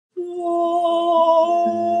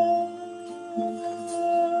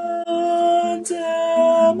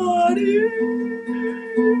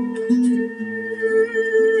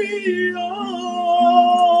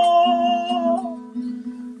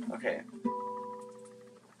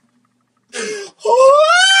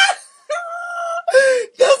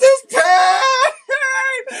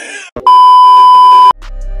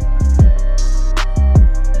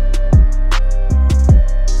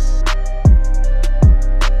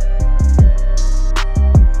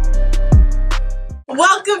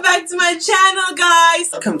my channel,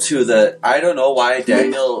 guys. Welcome to the, I don't know why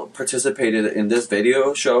Daniel participated in this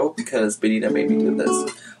video show because Benita made me do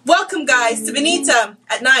this. Welcome, guys, to Benita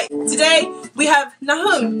at Night. Today we have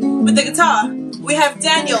Nahum with the guitar, we have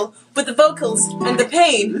Daniel with the vocals and the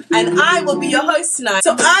pain, and I will be your host tonight.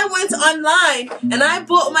 So I went online and I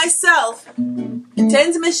bought myself a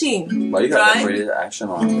TENS machine. Why you got that rated action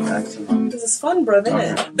on? Because it's fun, bro, isn't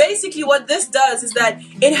it? Basically what this does is that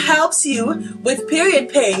it helps you with period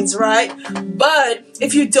pains, right? But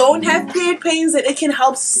if you don't have period pains, then it can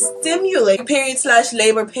help stimulate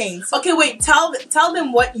period/labor pains. Okay, wait, tell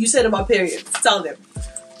them what you said about periods. Tell them.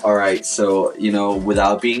 Alright, so, you know,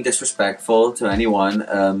 without being disrespectful to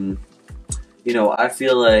anyone, you know, I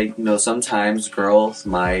feel like, you know, sometimes girls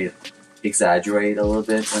might exaggerate a little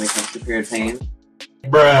bit when it comes to period pain.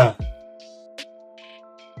 Bruh.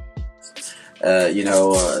 You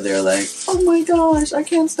know, they're like, oh my gosh, I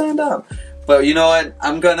can't stand up. But you know what,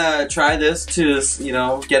 I'm gonna try this to, you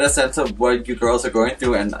know, get a sense of what you girls are going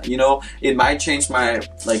through, and you know, it might change my,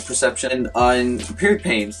 like, perception on period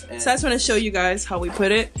pains. And so I just want to show you guys how we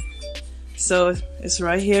put it. So it's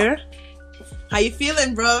right here. How you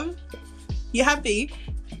feeling, bro? You happy?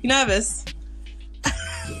 You nervous?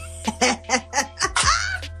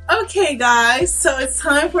 Okay, guys, so it's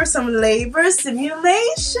time for some labor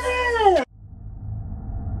simulation.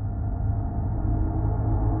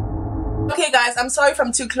 Okay, guys, I'm sorry if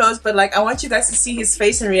I'm too close, but like I want you guys to see his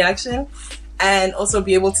face and reaction and also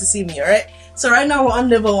be able to see me, alright? So right now we're on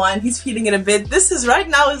level 1. He's feeling it a bit. This is right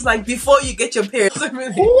now is like before you get your period.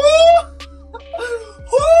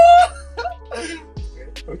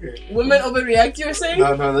 Okay. Women overreact, you were saying?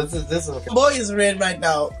 No, this is okay. Boy is red right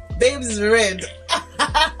now. Babes is red.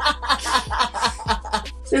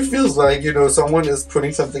 It feels like, you know, someone is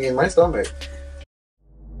putting something in my stomach.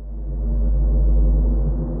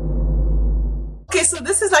 Okay, so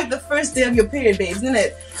this is like the first day of your period, babes, isn't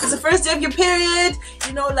it? It's the first day of your period.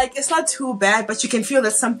 You know, like it's not too bad, but you can feel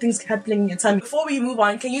that something's happening in your tummy. Before we move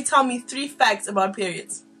on, can you tell me 3 facts about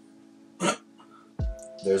periods?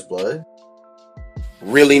 There's blood.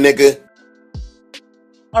 Really, nigga?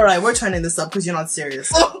 Alright, we're turning this up because you're not serious.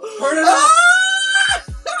 Turn it up!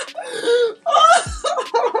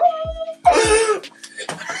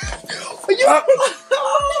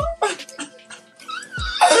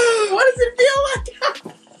 What does it feel like?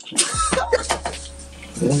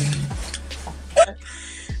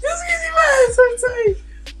 Excuse me, man, so tight.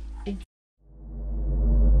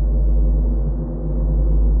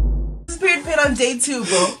 This period pain on day 2,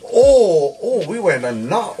 bro. Oh, we went a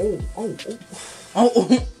knot.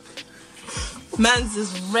 Oh. Man's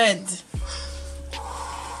is red.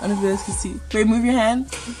 I don't know if you guys can see. Wait, move your hand.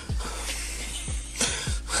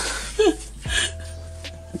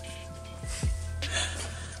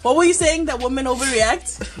 What were you saying? That women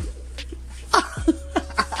overreact?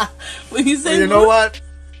 Were you saying? You know what?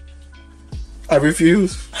 I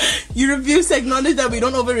refuse. You refuse to acknowledge that we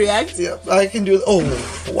don't overreact? Yeah, I can do it. Oh,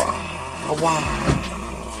 wow.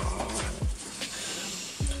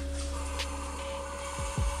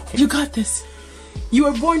 You got this. You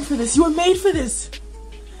were born for this. You were made for this.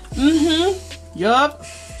 Yup.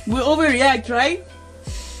 We overreact, right?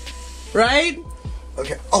 Right?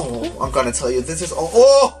 Okay. Oh, I'm gonna tell you. This is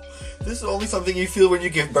this is only something you feel when you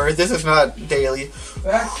give birth. This is not daily.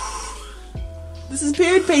 This is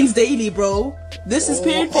period pains daily, bro. This is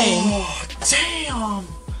period pain. Oh, damn.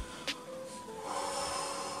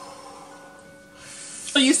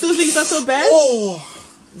 So you still think it's not so bad? Oh,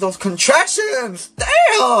 those contractions.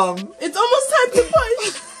 Damn. It's almost time to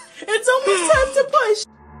push. It's almost time to push.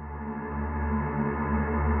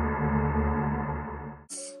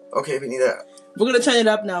 Okay, we need that. We're gonna turn it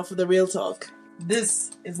up now for the real talk.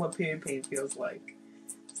 This is what period pain feels like.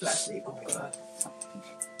 / labor pain.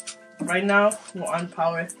 Right now, we're on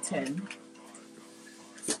power 10.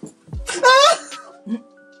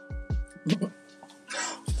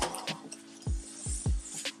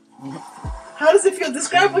 How does it feel?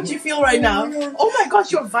 Describe what you feel right now. Oh my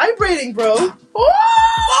gosh, you're vibrating, bro. Oh!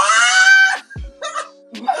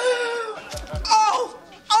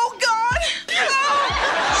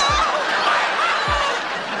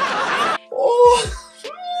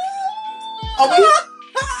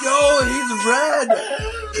 Yo, he's red.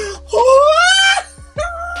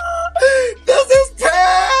 This is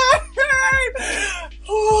pain.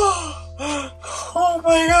 Oh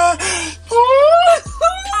my god.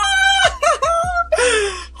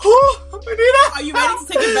 Are you ready to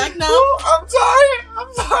take it back now? I'm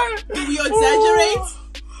tired. Do you exaggerate?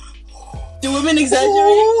 Do women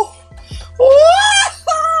exaggerate?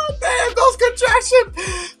 Damn, those contractions.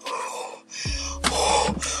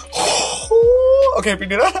 Okay,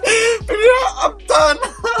 Penina, I'm done.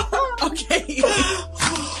 Okay.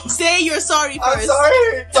 Say you're sorry first. I'm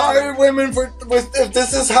sorry. Sorry, women, if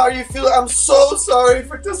this is how you feel. I'm so sorry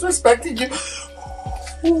for disrespecting you.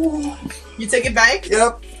 You take it back?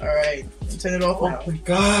 Yep. Alright. Turn it off. Oh my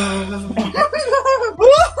god.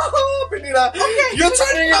 Penina, Okay. you're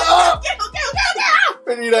turning it up. Okay.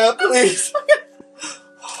 Penina, please.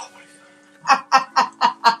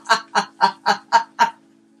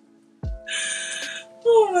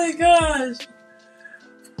 Oh my gosh.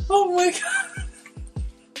 Oh my god.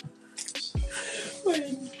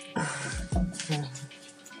 Wait.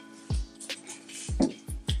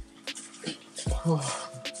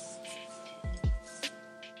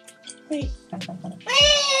 Wait.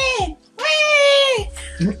 Wait.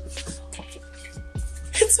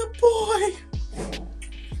 It's a boy.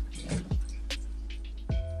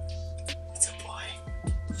 It's a boy.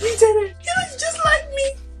 We did it. He looks just like me.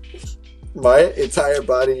 My entire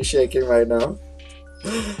body is shaking right now.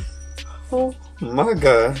 Oh my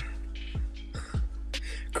god.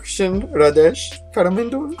 Christian Radesh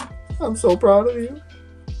Karamindu, I'm so proud of you.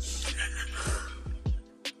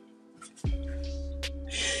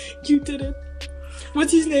 You did it.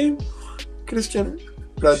 What's his name? Christian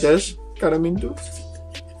Radesh Karamindu.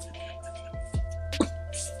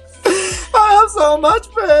 I have so much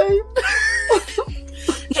pain.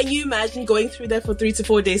 Can you imagine going through that for 3 to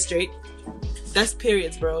 4 days straight? That's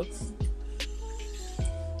periods, bro.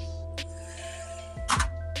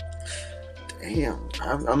 Damn,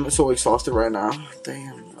 I'm so exhausted right now.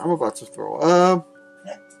 Damn, I'm about to throw up.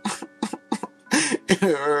 It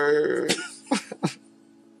hurts.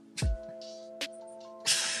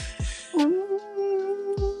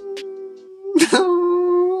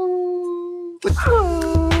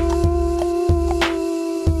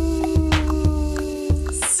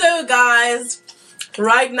 So guys,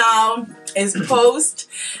 right now is post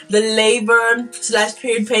the labor /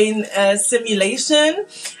 period pain simulation,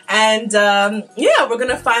 and yeah, we're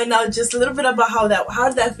gonna find out just a little bit about how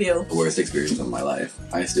did that feel? The worst experience of my life.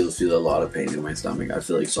 I still feel a lot of pain in my stomach. I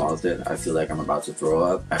feel exhausted. I feel like I'm about to throw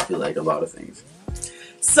up. I feel like a lot of things.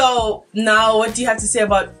 So now, what do you have to say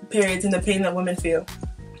about periods and the pain that women feel?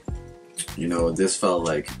 You know, this felt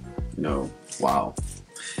like, you know, wow.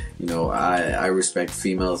 You know, I respect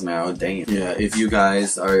females now. Damn. Yeah, if you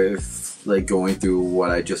guys are like going through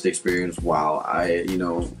what I just experienced, wow. I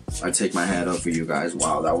take my hat off for you guys.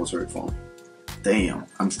 Wow, that was hurtful. Damn,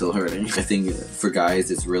 I'm still hurting. I think for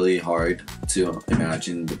guys, it's really hard to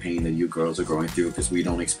imagine the pain that you girls are going through because we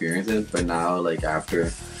don't experience it. But now, like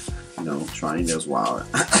after, you know, trying this, wow.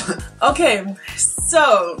 Okay,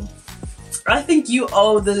 so I think you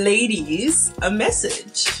owe the ladies a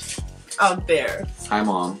message out there. Hi,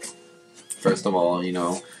 Mom. First of all, you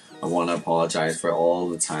know, I want to apologize for all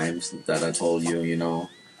the times that I told you, you know,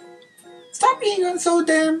 stop being so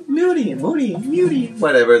damn moody,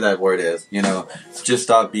 whatever that word is, you know, just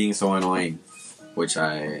stop being so annoying, which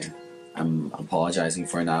I'm apologizing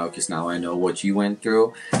for now because now I know what you went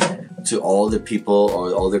through. To all the people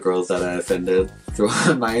or all the girls that I offended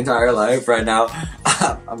throughout my entire life right now,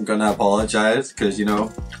 I'm gonna apologize because, you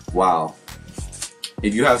know, wow.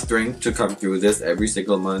 If you have strength to come through this every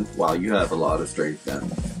single month, wow, you have a lot of strength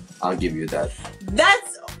then. I'll give you that.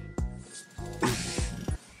 That's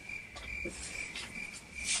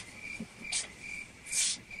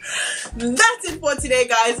it for today,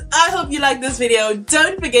 guys. I hope you like this video.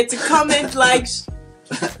 Don't forget to comment, like,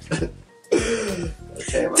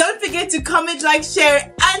 don't forget to comment, like,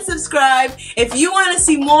 share, and subscribe. If you want to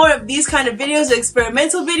see more of these kind of videos,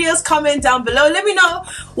 experimental videos, comment down below. Let me know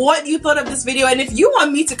what you thought of this video, and if you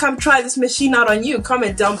want me to come try this machine out on you,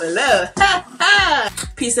 comment down below.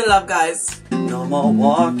 Peace and love, guys. No more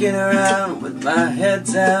walking around with my head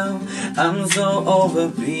down. I'm so over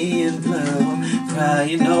being blue,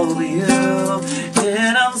 crying over you.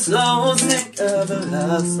 And I'm so sick of a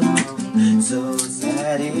love song, so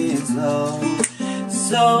sad and slow.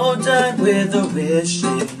 So done with the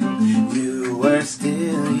wishing you were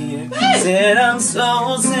still here. Said I'm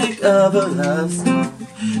so sick of a love song,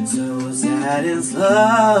 so sad and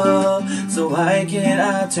slow. So why can't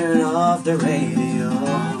I turn off the radio?